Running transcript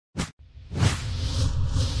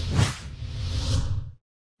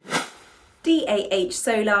DAH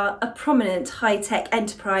Solar, a prominent high-tech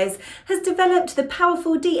enterprise, has developed the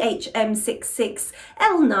powerful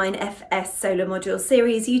DHM-66L9 solar module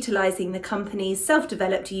series utilising the company's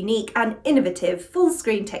self-developed, unique and innovative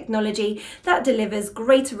full-screen technology that delivers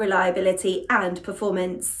greater reliability and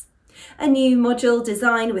performance. A new module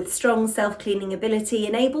design with strong self-cleaning ability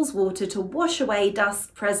enables water to wash away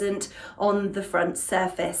dust present on the front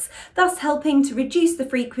surface, thus helping to reduce the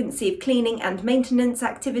frequency of cleaning and maintenance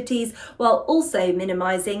activities while also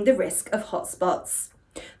minimising the risk of hotspots.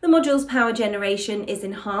 The module's power generation is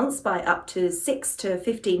enhanced by up to 6 to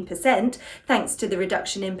 15% thanks to the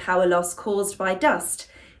reduction in power loss caused by dust.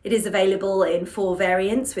 It is available in 4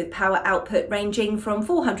 variants with power output ranging from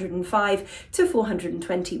 405 to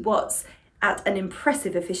 420 watts at an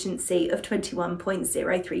impressive efficiency of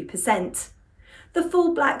 21.03%. The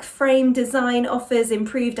full black frame design offers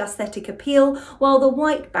improved aesthetic appeal, while the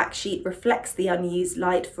white backsheet reflects the unused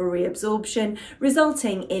light for reabsorption,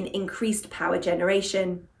 resulting in increased power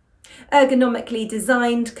generation. Ergonomically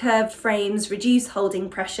designed curved frames reduce holding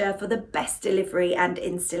pressure for the best delivery and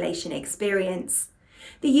installation experience.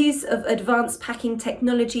 The use of advanced packing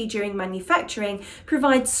technology during manufacturing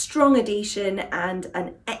provides strong adhesion and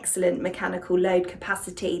an excellent mechanical load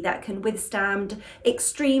capacity that can withstand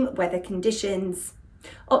extreme weather conditions.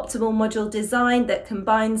 Optimal module design that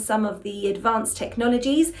combines some of the advanced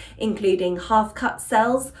technologies, including half-cut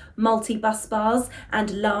cells, multi-busbars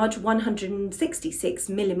and large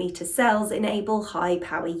 166mm cells, enable high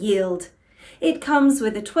power yield. It comes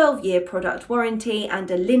with a 12-year product warranty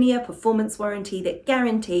and a linear performance warranty that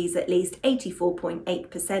guarantees at least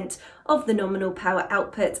 84.8% of the nominal power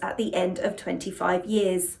output at the end of 25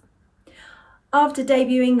 years. After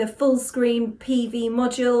debuting the full-screen PV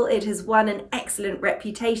module, it has won an excellent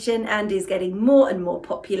reputation and is getting more and more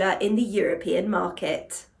popular in the European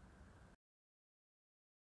market.